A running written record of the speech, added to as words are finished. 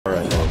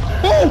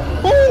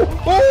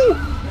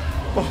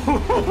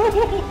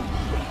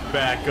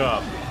Back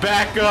up.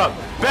 Back up.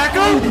 Back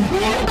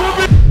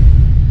up.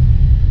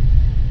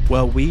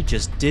 Well, we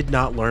just did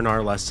not learn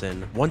our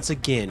lesson. Once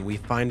again, we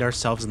find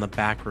ourselves in the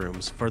back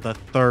rooms for the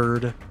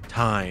third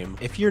time.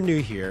 If you're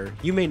new here,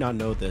 you may not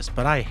know this,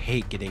 but I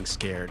hate getting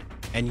scared.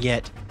 And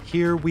yet,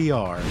 here we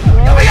are.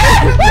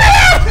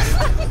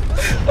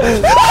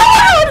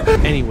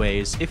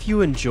 Anyways, if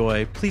you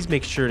enjoy, please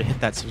make sure to hit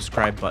that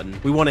subscribe button.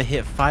 We want to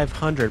hit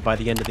 500 by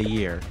the end of the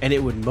year, and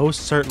it would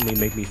most certainly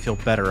make me feel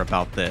better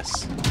about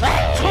this.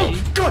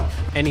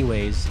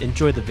 Anyways,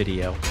 enjoy the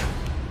video.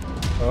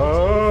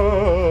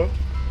 Oh,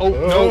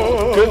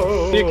 no.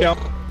 Good. See you, Cal.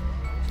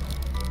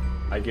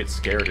 I get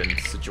scared in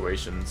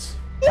situations.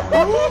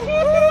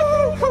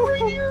 Over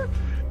here.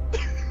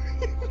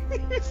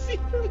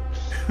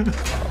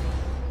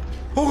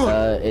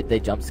 They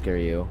jump scare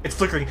you. It's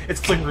flickering. It's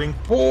flickering.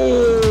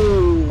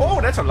 Oh.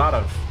 Oh, that's a lot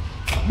of.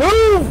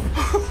 Move!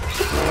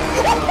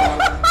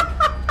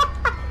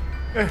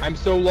 I'm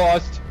so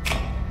lost.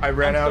 I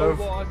ran I'm out so of.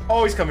 lost.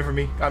 Oh, he's coming for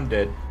me. I'm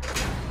dead.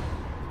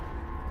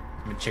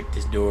 Let me check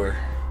this door.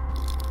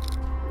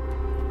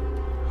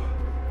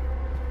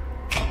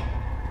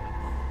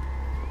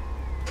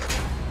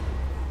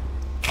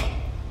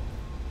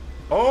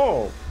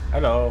 Oh,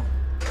 hello.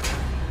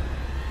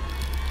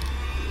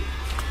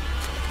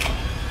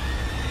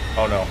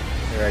 Oh no,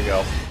 here I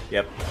go.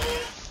 Yep.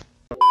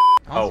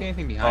 I don't see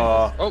anything behind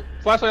us. Oh,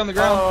 flashlight on the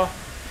ground.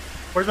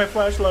 Where's my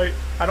flashlight?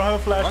 I don't have a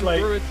Run flashlight.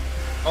 through it.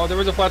 Oh, there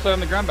was a flashlight on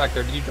the ground back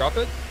there. Did you drop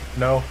it?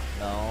 No,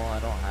 No, I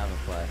don't have a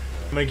flashlight.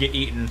 I'm gonna get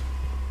eaten.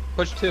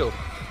 Push 2.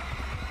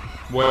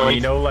 Me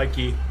no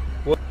likey.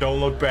 What? Don't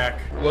look back.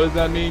 What does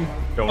that mean?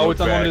 Don't Oh, look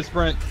it's unlimited back.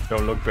 sprint.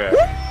 Don't look back.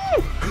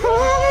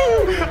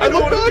 I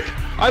looked back!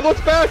 I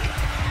looked back!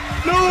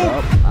 No!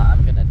 Oh,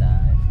 I'm gonna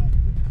die.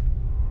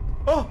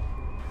 Oh,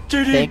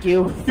 JD. Thank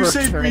you for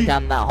saved turning me.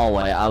 down that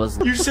hallway. I was.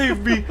 You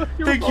saved me.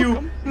 You're Thank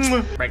welcome.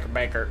 you.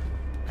 Baker.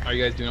 Are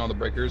you guys doing all the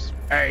breakers?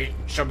 Hey,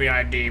 show me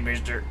ID,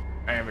 mister.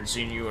 I haven't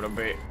seen you in a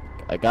bit.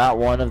 I got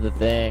one of the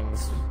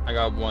things. I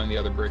got one of the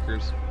other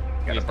breakers.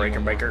 Got a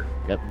breaker.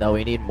 Yep. No,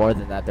 we need more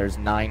than that. There's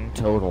 9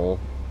 total.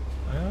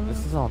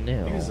 This is all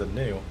new. These are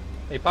new.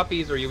 Hey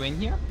puppies, are you in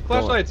here?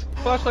 Flashlights!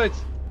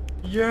 Flashlights!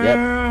 Yeah. Yep.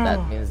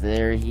 That means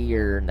they're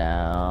here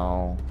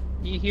now.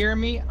 You hear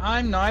me?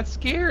 I'm not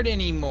scared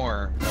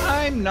anymore.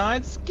 I'm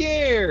not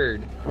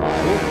scared.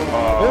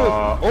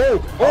 Oh!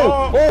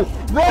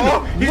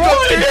 Run! He's not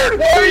scared!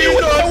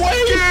 He's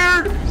not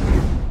scared!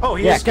 Oh,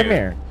 he Yeah, is come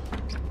scared. here.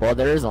 Well,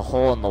 there is a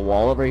hole in the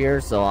wall over here,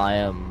 so I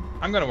am.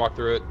 I'm gonna walk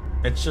through it.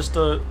 It's just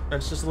a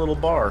little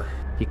bar.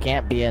 You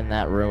can't be in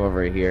that room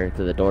over here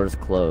till the door's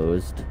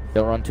closed.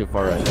 Don't run too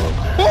far ahead.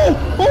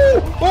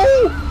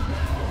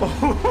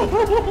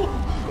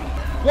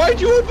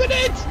 Why'd you open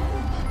it?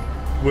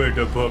 Where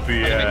the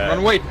puppy Run at?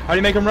 away! How do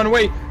you make him run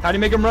away? How do you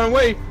make him run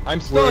away? I'm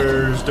stuck.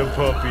 Where's the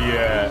puppy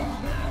at?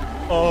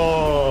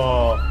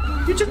 Oh,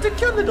 you just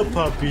killed the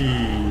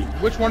puppy.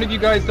 Which one of you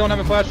guys don't have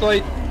a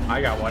flashlight?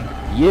 I got one.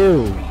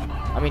 You.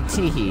 I mean,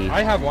 teehee.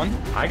 I have one.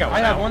 I got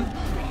one. I have now. one.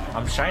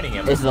 I'm shining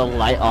him. Is the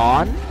light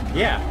on?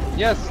 Yeah.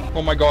 Yes.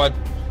 Oh my god.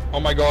 Oh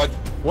my god.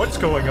 What's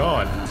going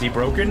on? Is he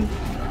broken?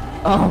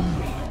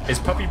 Is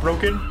puppy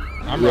broken?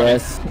 I'm running.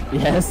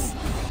 Yes.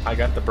 I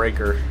got the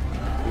breaker.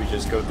 We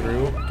just go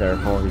through.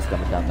 Careful, he's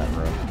coming down that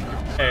room.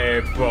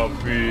 Hey,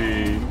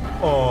 puppy.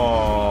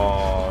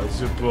 Oh,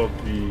 it's a You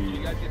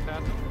puppy. guys get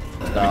past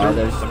him? No,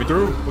 there's. Let me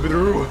through. Let me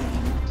through.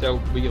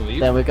 So we can leave?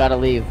 Then we gotta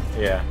leave.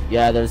 Yeah.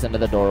 Yeah, there's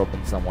another door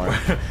open somewhere.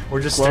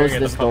 We're just Close staring at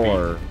this the puppy.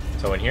 door.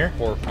 So in here?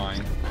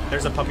 Horrifying.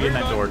 There's a puppy in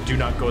that door. Do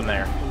not go in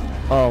there.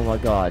 Oh my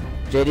god.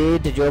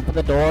 JD, did you open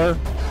the door?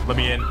 Let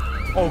me in.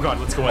 Oh god,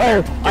 let's go in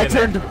there. Get I in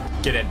there.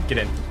 turned. Get in. Get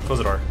in. Close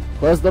the door.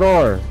 Close the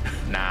door.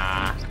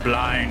 Nah.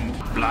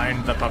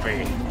 Blind the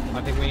puppy.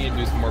 I think we need to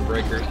do some more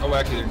breakers. Oh,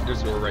 actually,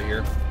 there's a door right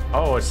here.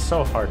 Oh, it's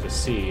so hard to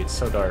see. It's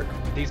so dark.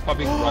 These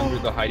puppies run through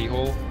the hidey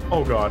hole.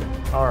 Oh god.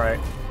 Alright.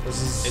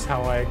 This is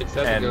how I It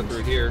says end. to go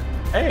through here.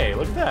 Hey,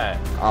 look at that.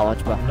 I'll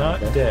watch behind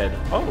Not it. dead.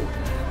 Oh.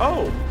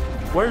 Oh.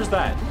 Where's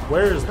that?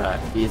 Where is that?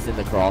 He's in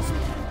the crawl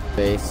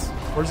space.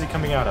 Where's he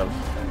coming out of?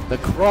 The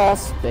crawl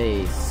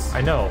space.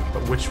 I know,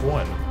 but which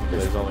one?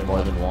 There's only more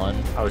one. than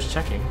one. I was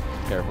checking.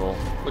 Careful.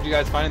 What'd you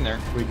guys find in there?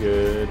 We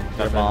good.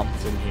 Got a bomb.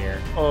 It's in here.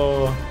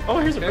 Oh. Oh,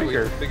 here's a Okay, we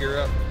breaker. can figure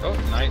out. Oh,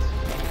 nice.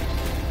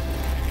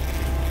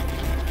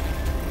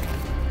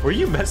 Were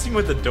you messing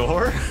with the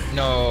door?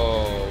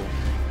 No.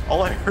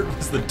 All I heard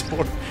was the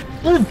door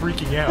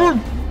freaking out.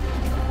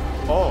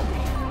 Oh,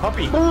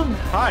 puppy.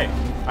 Hi.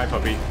 Hi,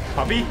 puppy.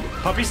 Puppy?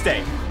 Puppy,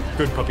 stay.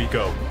 Good puppy,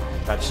 go.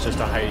 That's just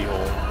a hidey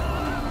hole.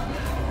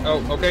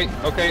 Oh, okay,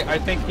 okay. I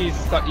think he's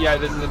stuck. Yeah,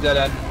 this is a dead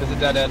end. This is a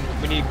dead end.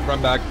 We need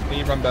run back. We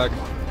need run back.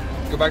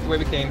 Go back the way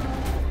we came.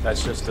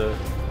 That's just a...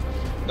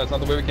 That's not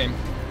the way we came.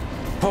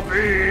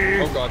 Puppy!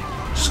 Oh god.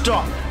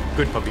 Stop!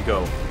 Good puppy,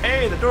 go.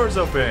 Hey, the door's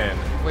open.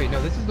 Wait,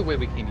 no, this is the way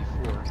we came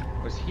before.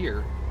 It was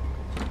here.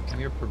 And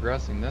we are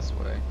progressing this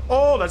way.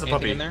 Oh, that's a Anything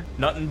puppy. in there?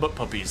 Nothing but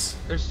puppies.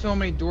 There's so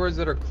many doors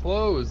that are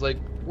closed. Like,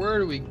 Where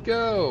do we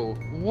go?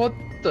 What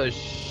the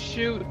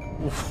shoot?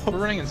 We're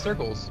running in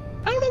circles.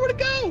 I don't know where to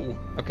go.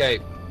 Okay,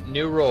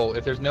 new rule.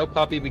 If there's no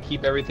puppy, we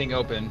keep everything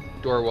open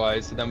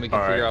door-wise, so then we can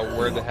figure out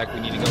where the heck we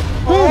need to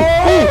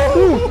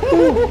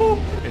go.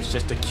 It's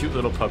just a cute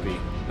little puppy.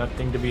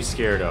 Nothing to be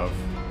scared of.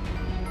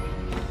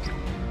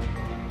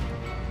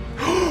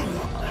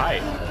 Hi.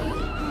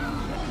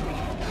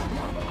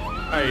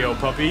 Hey, yo,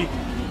 puppy.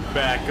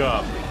 Back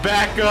up.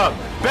 Back up.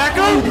 Back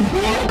up!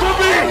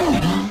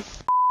 Puppy!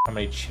 How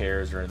many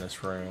chairs are in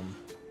this room?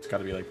 It's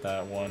gotta be like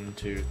that. 1,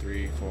 2,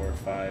 3, 4,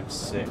 5,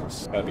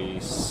 6. Gotta be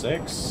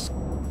 6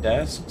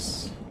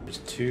 desks. There's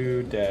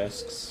 2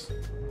 desks.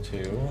 2.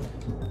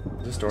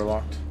 Is this door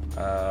locked?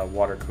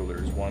 Water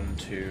coolers. 1,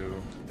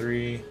 2,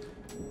 3,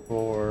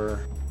 4.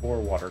 4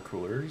 water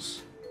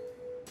coolers.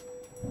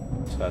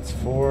 So that's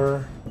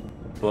 4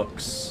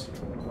 books.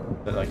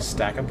 That like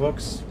stack of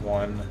books.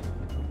 1,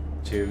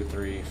 2,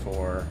 3,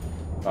 4,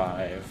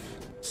 5,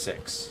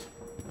 6.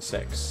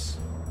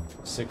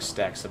 6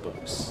 stacks of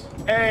books.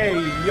 Hey,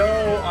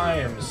 yo, I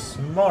am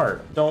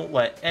smart. Don't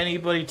let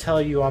anybody tell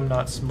you I'm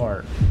not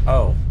smart.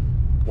 Oh,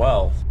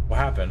 well, what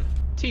happened?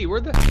 T,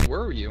 where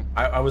were you?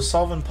 I was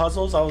solving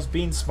puzzles. I was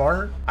being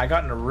smart. I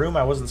got in a room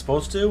I wasn't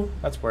supposed to.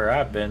 That's where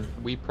I've been.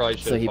 We probably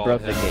should. So he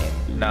broke the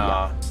game.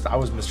 Nah, I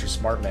was Mr.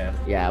 Smart Man.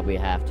 Yeah, we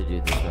have to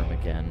do this room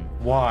again.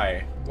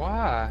 Why?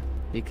 Why?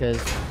 Because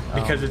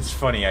it's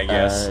funny, I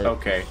guess.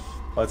 Okay,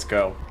 let's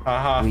go.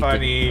 Haha, we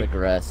funny. didn't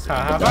progress.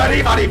 Haha,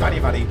 funny.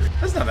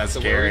 That's not that So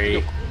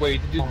scary.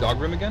 Wait, did you do the dog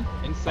room again?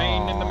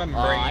 Insane in the I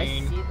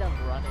membrane. see them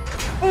running.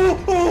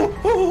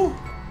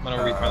 Wanna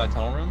retry that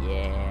tunnel room?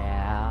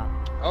 Yeah.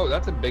 Oh,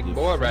 that's a big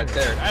boy right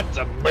there. That's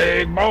a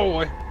big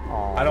boy.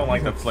 I don't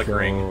like the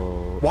flickering.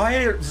 So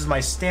Why does my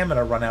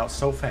stamina run out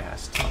so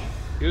fast?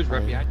 He was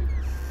right behind you.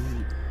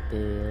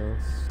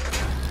 this.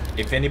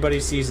 If anybody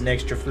sees an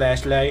extra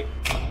flashlight,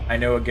 I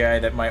know a guy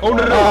that might. Oh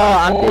no!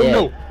 I'm Oh dead.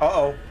 no!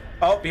 Uh-oh.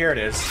 Oh, here it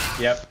is.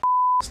 Yep.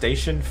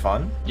 Station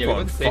fun? Yeah, We're we going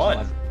went to station fun.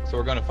 last. So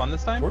we're going to fun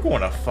this time? We're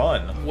going to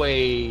fun.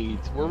 Wait,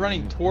 we're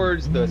running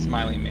towards the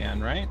smiling man,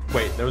 right?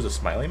 Wait, there was a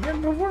smiling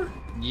man before?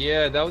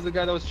 Yeah, that was the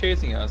guy that was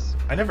chasing us.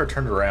 I never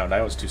turned around.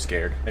 I was too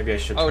scared. Maybe I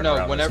should Oh turn no,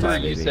 around this whenever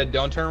time. you said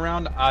don't turn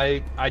around,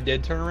 I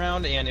did turn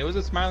around, and it was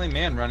a smiling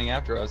man running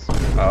after us.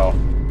 Oh.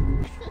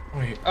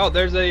 Wait. Oh,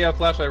 there's a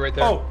flashlight right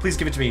there. Oh, please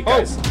give it to me, Oh,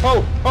 guys.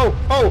 oh!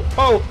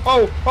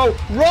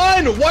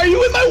 Run! Why are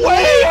you in my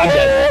way? I'm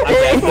dead.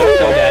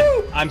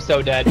 I'm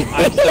so dead.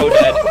 I'm so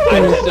dead.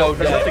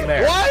 There's nothing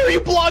there. Why are you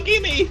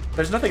blocking me?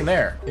 There's nothing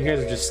there. You guys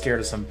are just scared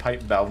of some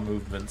pipe valve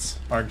movements,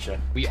 aren't you?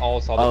 We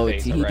all saw the Oh,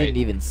 face, he right? didn't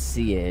even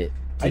see it.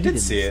 I did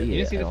see it. You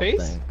didn't see the I don't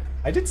face? think.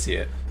 I did see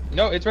it.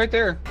 No, it's right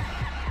there.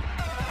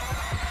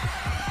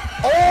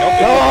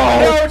 Oh!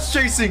 No, it's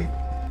chasing!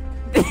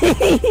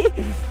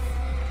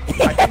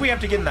 I think we have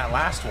to get in that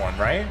last one,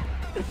 right?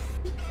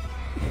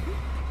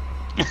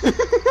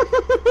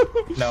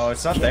 No,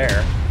 it's not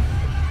there.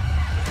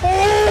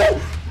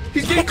 Oh!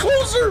 He's getting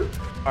closer!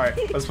 Alright,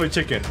 let's play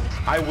chicken.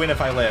 I win if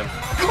I live.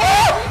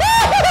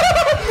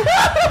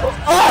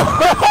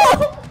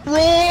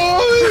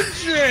 Roy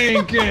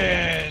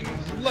Jenkins!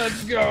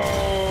 Let's go!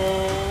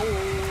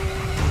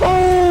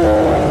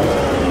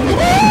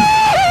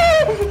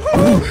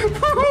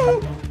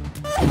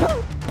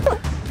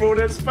 Bro,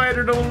 that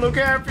spider don't look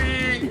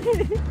happy!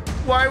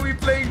 Why are we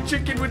playing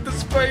chicken with the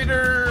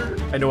spider?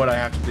 I know what I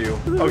have to do.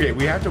 Okay,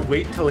 we have to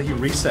wait till he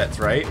resets,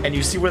 right? And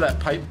you see where that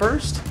pipe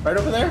burst? Right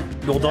over there?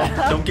 Well,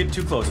 don't get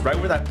too close. Right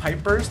where that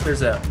pipe burst,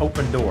 there's an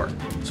open door.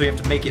 So you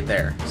have to make it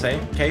there.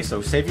 Okay, so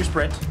save your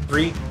sprint.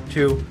 3,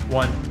 2,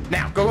 1,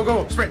 now. Go,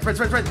 go, go. Sprint.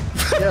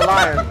 You're a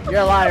liar.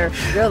 You're a liar.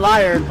 You're a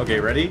liar.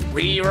 Okay, ready?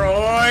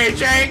 Leroy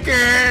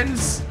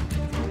Jenkins!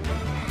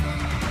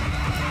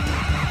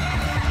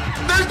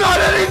 There's not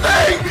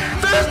anything!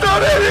 There's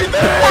not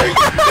anything!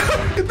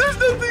 There's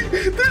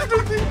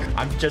nothing!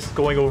 I'm just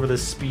going over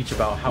this speech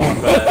about how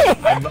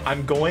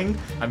I'm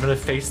gonna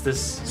face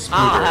this scooter.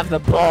 I have the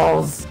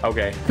balls.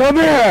 Okay. Come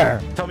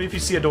here. Tell me if you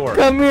see a door.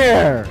 Come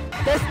here.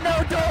 There's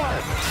no door.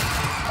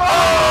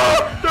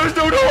 Oh! There's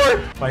no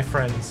door! My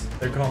friends,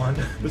 they're gone.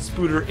 The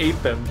scooter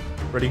ate them.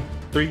 Ready?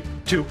 3,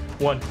 2,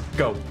 1,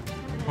 go.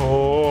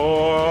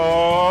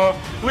 Oh!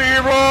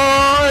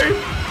 Leroy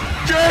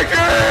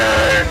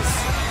Jenkins!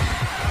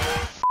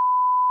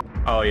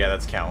 Oh yeah,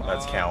 that's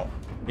count.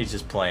 He's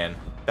just playing.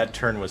 That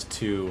turn was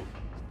too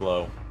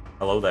slow.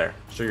 Hello there.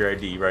 Show your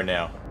ID right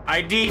now.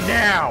 ID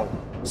now!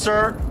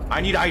 Sir, I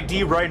need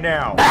ID right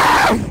now.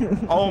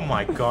 Oh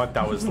my god,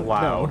 that was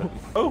loud. No.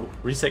 Oh,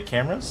 reset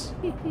cameras?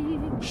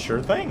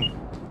 Sure thing.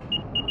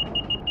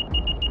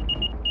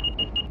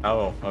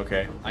 Oh,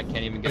 okay. I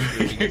can't even get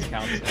through because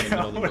Count's in the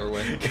middle of the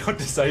doorway. Count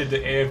decided to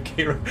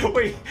AFK.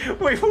 Wait,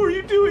 what were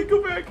you doing?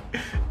 Go back.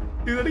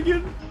 Do that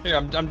again. Here,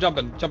 I'm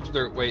jumping. Jump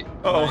through. Wait.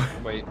 Oh.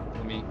 Wait.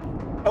 Let me.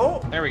 Oh.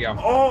 There we go.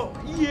 Oh,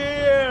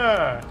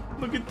 yeah.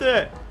 Look at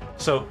that.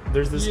 So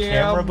there's this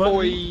camera button,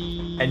 boy.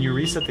 and you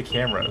reset the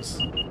cameras,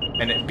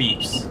 and it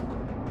beeps.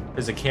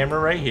 There's a camera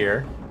right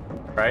here,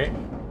 right?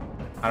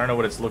 I don't know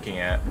what it's looking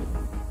at.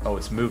 Oh,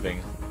 it's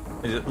moving.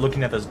 Is it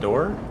looking at this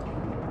door?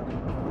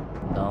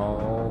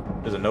 No.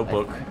 There's a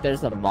notebook.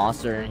 There's a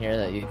monster in here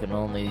that you can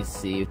only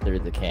see through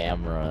the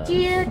camera.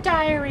 Dear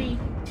Diary,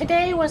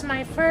 today was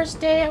my first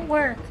day at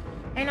work,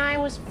 and I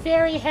was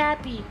very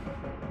happy.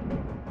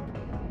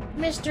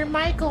 Mr.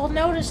 Michael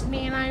noticed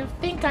me, and I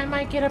think I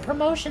might get a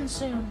promotion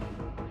soon.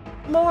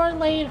 More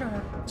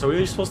later. So are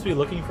we supposed to be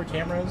looking for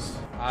cameras?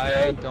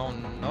 I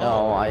don't know.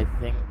 No, I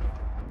think...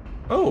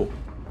 Oh,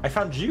 I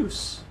found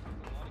juice.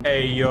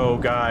 Hey, yo,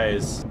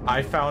 guys.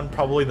 I found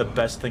probably the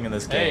best thing in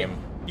this game.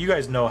 You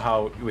guys know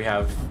how we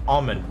have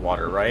almond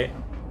water, right?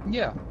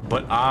 Yeah.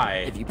 But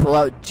If you pull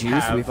out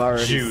juice, have we've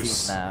already juice.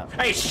 seen that.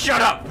 Hey,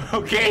 shut up,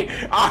 okay?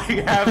 I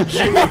have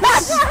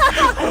juice.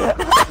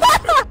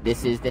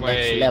 This is the Wait.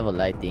 next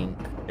level, I think.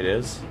 It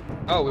is?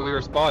 Oh, we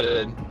were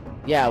spotted.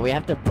 Yeah, we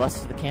have to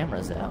bust the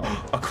cameras out.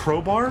 A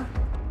crowbar?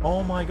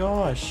 Oh my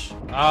gosh.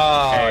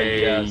 Oh,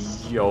 Hey,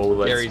 yes. yo,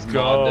 let's Gary's mod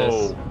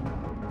go.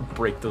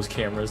 Break those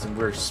cameras and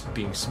we're just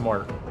being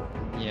smart.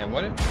 Yeah,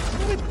 what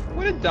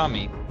a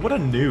dummy. What a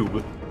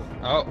noob.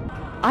 Oh,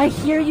 I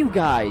hear you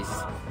guys.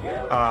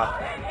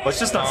 Let's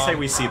just not say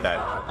we see that.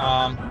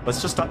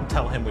 Let's just not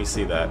tell him we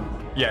see that.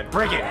 Yeah,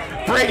 break it!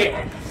 Break it!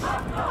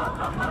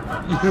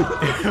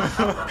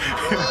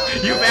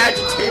 You've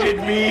agitated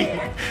me!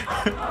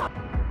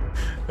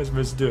 That's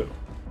messed up.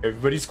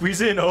 Everybody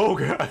squeeze in! Oh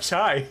gosh,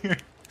 hi!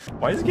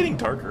 Why is it getting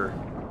darker?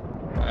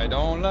 I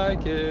don't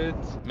like it.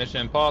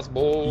 Mission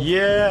Impossible.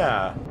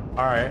 Yeah!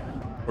 Alright,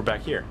 we're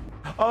back here.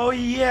 Oh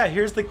yeah,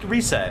 here's the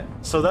reset.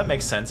 So that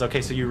makes sense.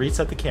 Okay, so you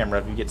reset the camera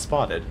if you get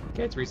spotted.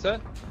 Okay, it's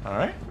reset.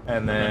 Alright,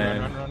 and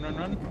then...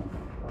 Run.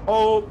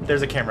 Oh,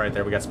 there's a camera right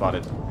there. We got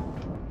spotted.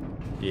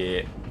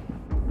 Yeah.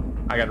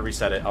 I gotta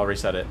reset it. I'll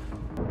reset it.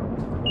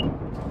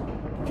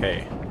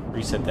 Okay.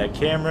 Reset that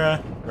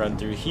camera. Run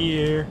through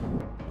here.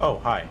 Oh,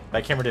 hi.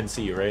 That camera didn't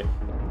see you, right?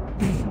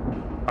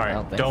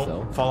 Alright,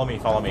 don't follow me,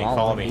 follow me,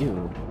 follow me.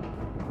 You.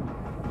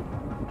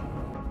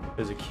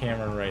 There's a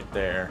camera right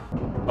there.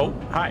 Oh,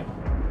 hi.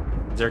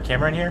 Is there a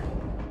camera in here?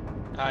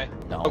 Hi.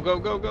 No. Go.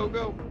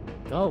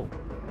 Go.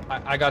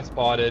 I got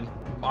spotted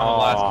on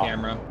the last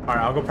camera. Alright,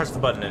 I'll go press the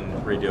button and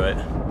redo it.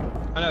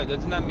 Oh no,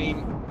 doesn't that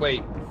mean...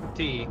 Wait,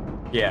 T.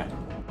 Yeah.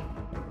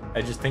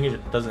 I just think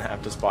it doesn't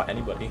have to spot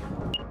anybody.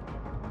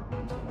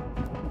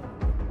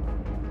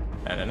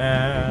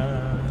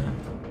 Na-na-na.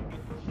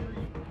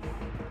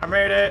 I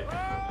made it!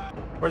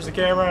 Where's the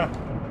camera?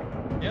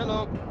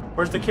 Hello.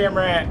 Where's the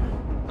camera at?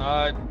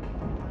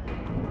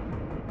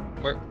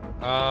 Where?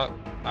 I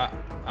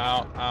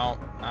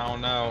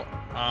don't know.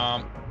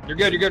 You're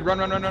good. Run.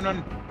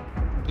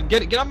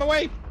 Get out of my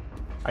way.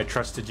 I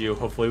trusted you.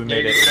 Hopefully we Yeah,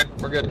 made you're it.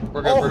 good. We're good.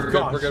 Oh, We're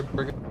gosh. good.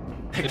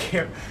 I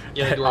can't.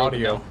 Yeah, the that door opened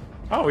audio.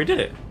 now. Oh, we did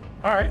it.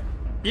 All right.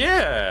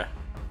 Yeah.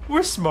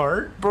 We're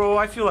smart. Bro,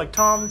 I feel like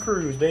Tom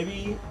Cruise,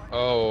 baby.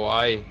 Oh,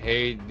 I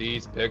hate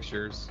these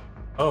pictures.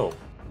 Oh.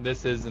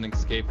 This is an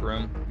escape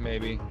room,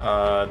 maybe.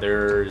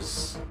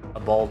 There's a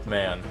bald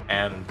man,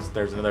 and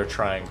there's another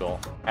triangle.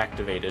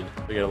 Activated.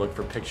 We gotta look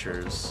for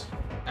pictures.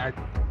 I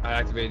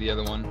activated the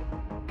other one.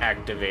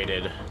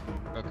 Activated.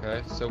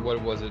 Okay, so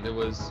what was it? It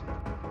was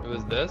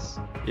this,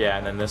 Yeah,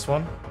 and then this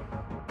one.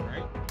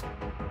 right?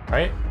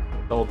 Right?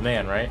 The old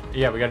man, right?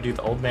 Yeah, we gotta do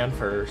the old man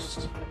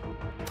first.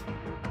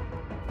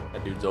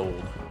 That dude's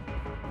old.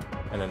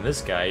 And then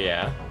this guy,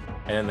 yeah.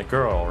 And then the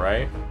girl,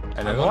 right? And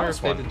I then the wonder if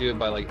last they have one. to do it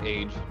by like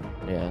age.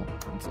 Yeah,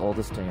 it's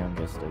oldest to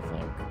youngest, I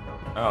think.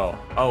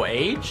 Oh,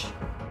 age?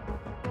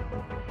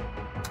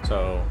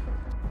 So,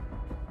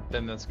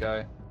 Then this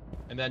guy,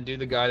 and then do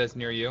the guy that's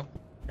near you.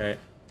 okay.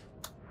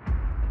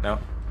 No.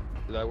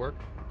 Did that work?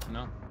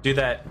 No. Do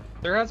that.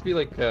 There has to be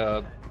like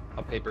a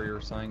paper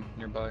you're signing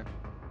nearby.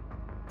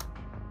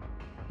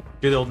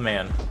 Do the old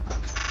man.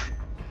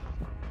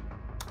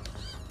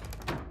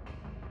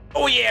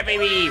 Oh yeah,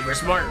 baby! We're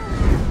smart!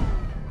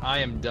 I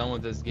am done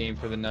with this game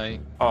for the night.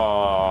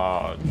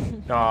 Aw.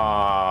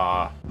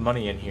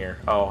 Money in here.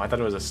 Oh, I thought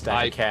it was a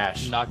stack of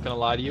cash. Not gonna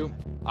lie to you,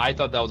 I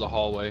thought that was a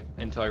hallway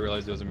until I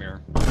realized it was a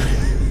mirror.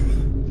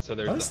 So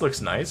there's Oh, this looks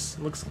nice.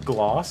 Looks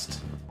glossed.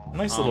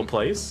 Nice little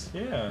place.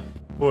 Yeah.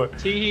 What?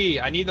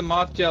 Teehee, I need the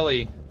moth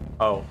jelly.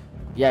 Oh.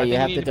 Yeah, I you think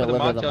have you to need to put the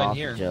deliver moth the jelly in moth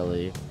here.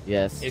 jelly.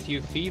 Yes. If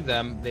you feed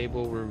them, they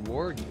will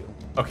reward you.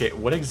 Okay,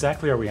 what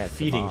exactly are we Yeah, it's the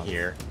feeding box.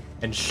 here?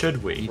 And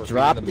should we? We're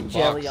Drop feeding the them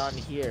jelly box.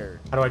 on here.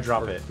 How do I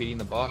drop We're it? feeding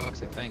the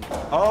box, I think.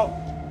 Oh!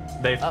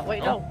 They. Wait,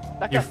 no.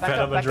 Back You up, back fed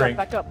up, him a back drink.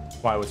 up, back up.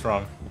 Why? What's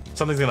wrong?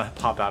 Something's gonna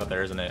pop out of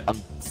there, isn't it?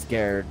 I'm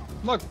scared.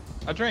 Look,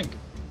 a drink.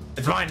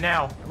 It's mine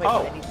now. Wait,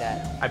 Oh! I need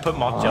that. I put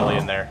moth jelly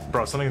in there.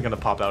 Bro, something's gonna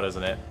pop out,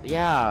 isn't it?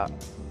 Yeah.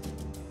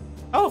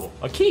 Oh,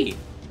 a key.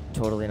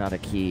 Totally not a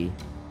key.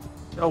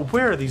 Oh,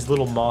 where are these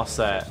little moths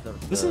at? The-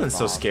 This the isn't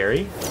so moth.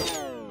 scary.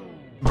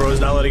 Bro's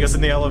not letting us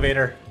in the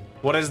elevator.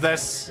 What is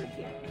this?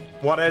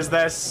 What is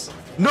this?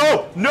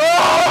 No!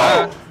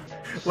 No!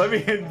 Let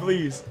me in,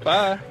 please.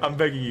 Bye. I'm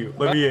begging you.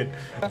 Let me in.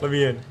 Let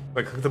me in.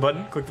 Wait, click the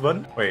button. Click the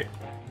button. Wait.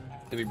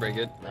 Did we break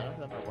it? None of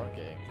them are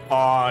working.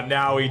 Oh,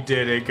 now we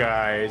did it,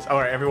 guys. All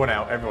right, everyone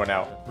out. Everyone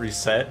out.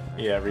 Reset.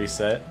 Yeah,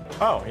 reset.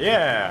 Oh,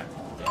 yeah.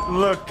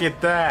 Look at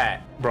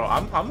that. Bro,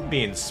 I'm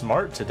being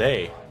smart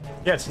today.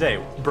 Yeah,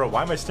 today. Bro,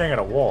 why am I staring at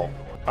a wall?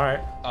 All right.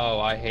 Oh,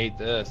 I hate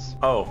this.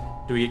 Oh,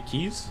 do we get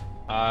keys?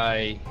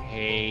 I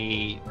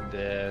hate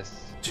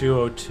this.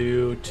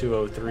 202,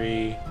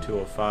 203,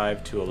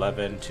 205,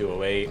 211,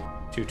 208,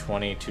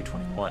 220,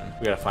 221.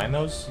 We gotta find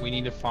those? We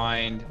need to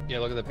find. Yeah,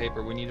 look at the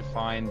paper. We need to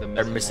find the.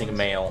 They're missing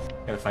mail.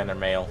 Gotta find their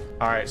mail.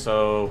 All right,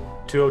 so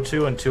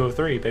 202 and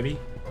 203, baby.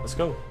 Let's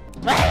go.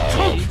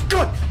 Oh,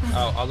 God!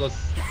 Oh, I'll go.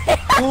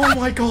 Oh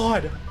my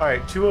God! All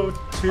right,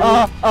 202.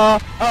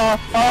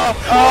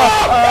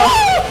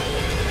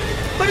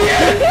 Let me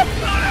in!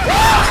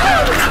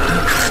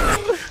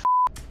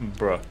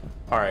 Bruh.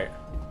 All right,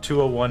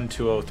 201,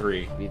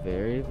 203. Be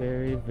very,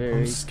 very,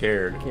 very I'm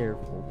scared.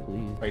 careful,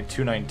 please. Wait,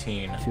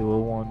 219.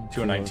 201,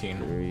 219.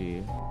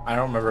 203. I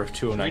don't remember if Can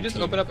 219. we just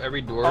open up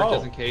every door Oh.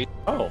 just in case?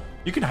 Oh,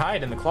 you can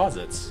hide in the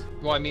closets.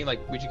 Well, I mean, like,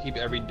 we should keep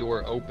every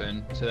door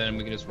open so then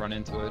we can just run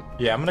into it.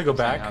 Yeah, I'm gonna go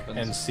back happens.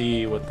 and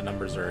see what the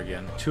numbers are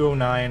again.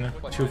 209,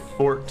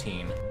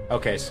 214.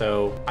 Okay,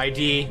 so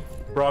ID.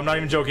 Bro, I'm not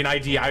even joking.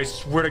 ID. I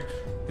swear to.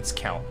 It's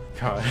count.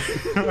 God.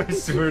 I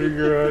swear to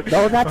God.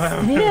 No,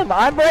 that's him.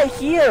 I'm right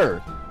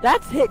here.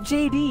 That's hit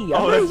JD.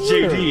 Oh, right that's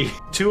here. JD.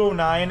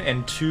 209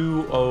 and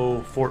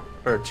 204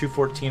 or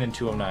 214 and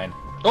 209.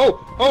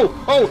 Oh!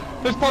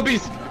 There's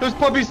puppies! There's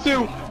puppies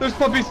too! There's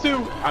puppies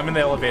too! I'm in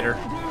the elevator.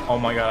 Oh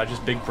my God, I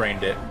just big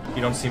brained it.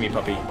 You don't see me,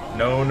 puppy.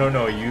 No, no,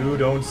 no, you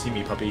don't see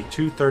me, puppy.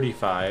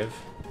 235.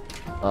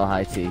 Oh,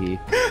 hi, Teehee.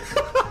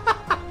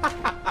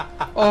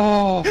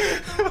 Oh!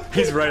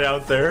 He's right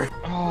out there.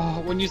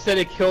 Oh, when you said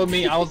it killed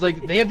me, I was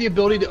like, they have the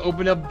ability to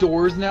open up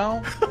doors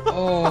now?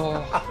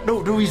 Oh.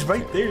 No, he's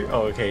right there.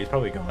 Oh, okay, he's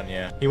probably gone,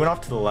 yeah. He went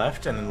off to the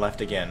left and then left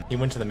again. He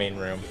went to the main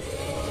room.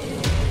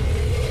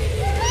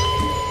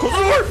 Close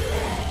the door!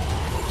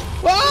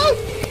 Oh!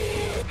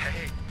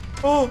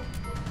 Oh,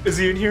 is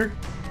he in here?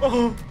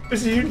 Oh,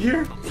 is he in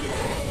here?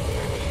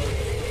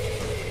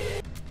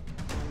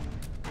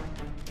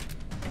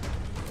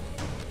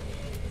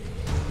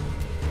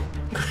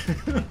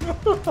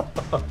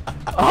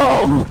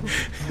 Oh!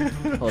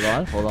 Hold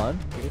on.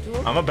 Give it to him.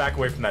 I'm gonna back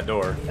away from that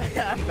door.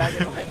 I'm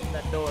backing away from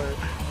that door.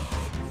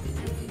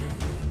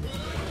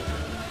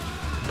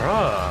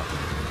 Bruh.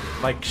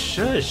 Like,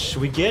 shush,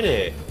 we get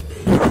it.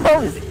 I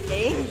was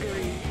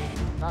angry.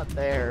 Not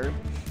there.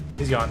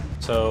 He's gone.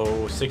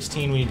 So,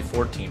 16, we need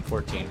 14.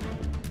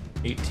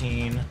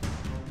 18,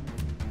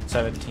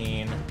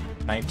 17,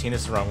 19.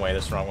 This is the wrong way.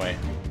 This is the wrong way.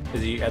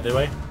 Is he other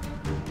way?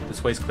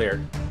 This way's clear.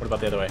 What about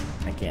the other way?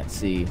 I can't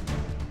see.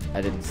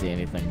 I didn't see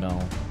anything, no.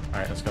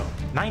 Alright, let's go.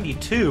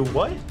 92?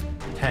 What?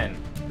 10.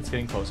 It's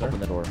getting closer. Open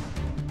the door.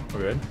 We're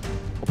good.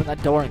 Open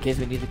that door in case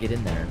we need to get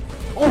in there.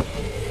 Oh!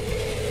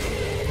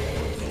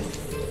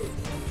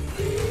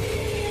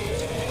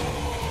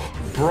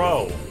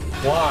 Bro,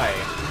 why?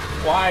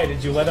 Why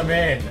did you let him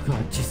in?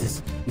 God,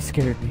 Jesus. You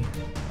scared me.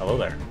 Hello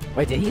there.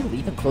 Wait, did he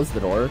leave and close the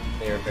door?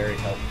 They are very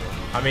helpful.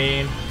 I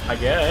mean, I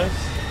guess.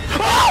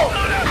 Oh!